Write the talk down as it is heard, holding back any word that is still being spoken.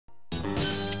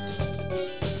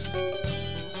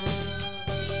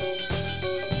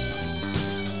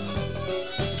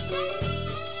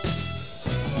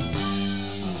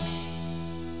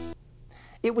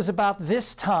It was about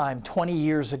this time 20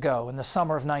 years ago, in the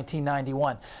summer of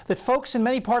 1991, that folks in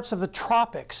many parts of the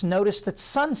tropics noticed that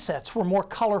sunsets were more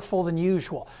colorful than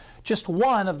usual. Just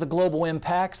one of the global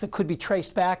impacts that could be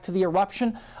traced back to the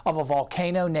eruption of a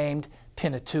volcano named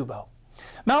Pinatubo.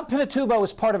 Mount Pinatubo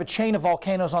is part of a chain of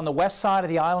volcanoes on the west side of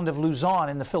the island of Luzon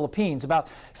in the Philippines, about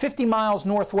 50 miles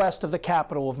northwest of the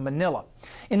capital of Manila.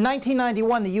 In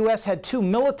 1991, the U.S. had two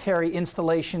military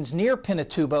installations near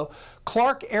Pinatubo,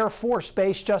 Clark Air Force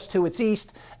Base just to its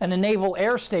east and a naval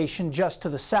air station just to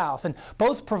the south, and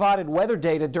both provided weather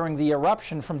data during the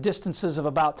eruption from distances of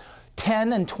about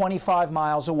 10 and 25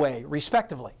 miles away,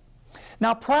 respectively.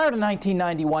 Now, prior to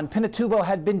 1991, Pinatubo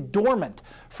had been dormant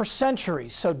for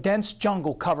centuries, so dense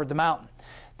jungle covered the mountain.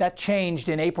 That changed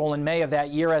in April and May of that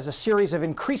year as a series of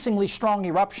increasingly strong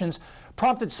eruptions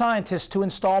prompted scientists to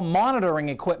install monitoring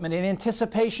equipment in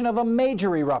anticipation of a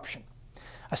major eruption.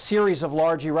 A series of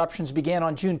large eruptions began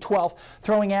on June 12th,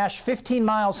 throwing ash 15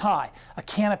 miles high, a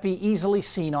canopy easily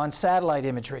seen on satellite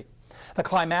imagery. The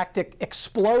climactic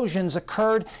explosions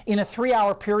occurred in a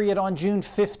 3-hour period on June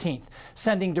 15th,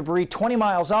 sending debris 20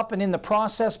 miles up and in the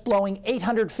process blowing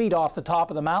 800 feet off the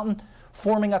top of the mountain,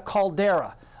 forming a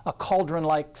caldera, a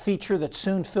cauldron-like feature that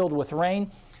soon filled with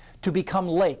rain to become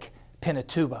Lake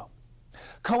Pinatubo.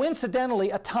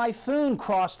 Coincidentally, a typhoon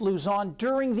crossed Luzon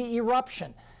during the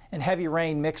eruption, and heavy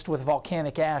rain mixed with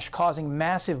volcanic ash, causing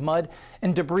massive mud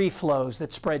and debris flows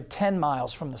that spread 10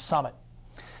 miles from the summit.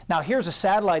 Now, here's a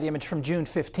satellite image from June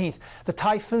 15th. The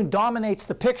typhoon dominates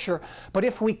the picture, but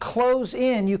if we close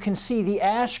in, you can see the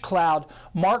ash cloud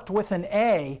marked with an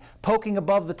A poking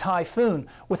above the typhoon,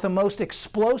 with the most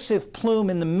explosive plume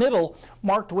in the middle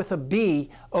marked with a B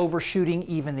overshooting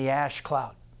even the ash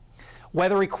cloud.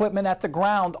 Weather equipment at the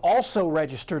ground also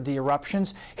registered the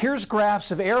eruptions. Here's graphs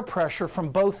of air pressure from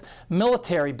both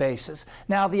military bases.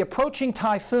 Now, the approaching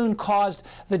typhoon caused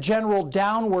the general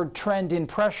downward trend in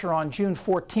pressure on June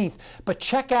 14th, but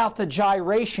check out the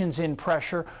gyrations in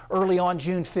pressure early on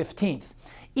June 15th.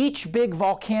 Each big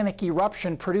volcanic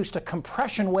eruption produced a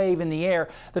compression wave in the air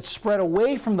that spread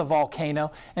away from the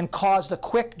volcano and caused a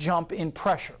quick jump in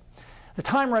pressure. The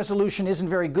time resolution isn't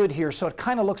very good here, so it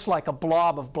kind of looks like a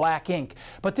blob of black ink.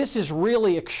 But this is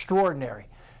really extraordinary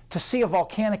to see a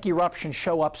volcanic eruption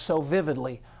show up so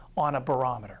vividly on a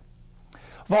barometer.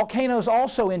 Volcanoes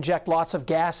also inject lots of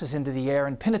gases into the air,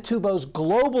 and Pinatubo's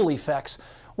global effects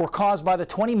were caused by the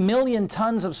 20 million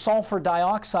tons of sulfur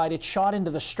dioxide it shot into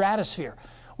the stratosphere,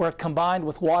 where it combined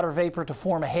with water vapor to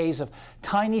form a haze of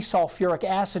tiny sulfuric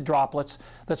acid droplets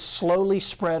that slowly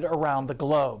spread around the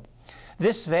globe.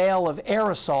 This veil of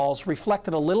aerosols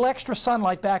reflected a little extra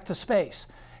sunlight back to space,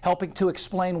 helping to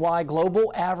explain why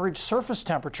global average surface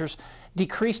temperatures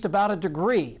decreased about 1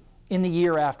 degree in the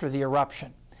year after the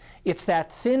eruption. It's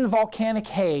that thin volcanic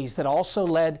haze that also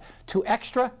led to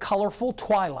extra colorful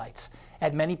twilights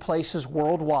at many places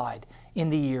worldwide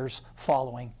in the years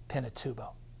following Pinatubo.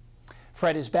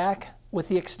 Fred is back with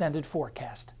the extended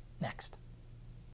forecast next.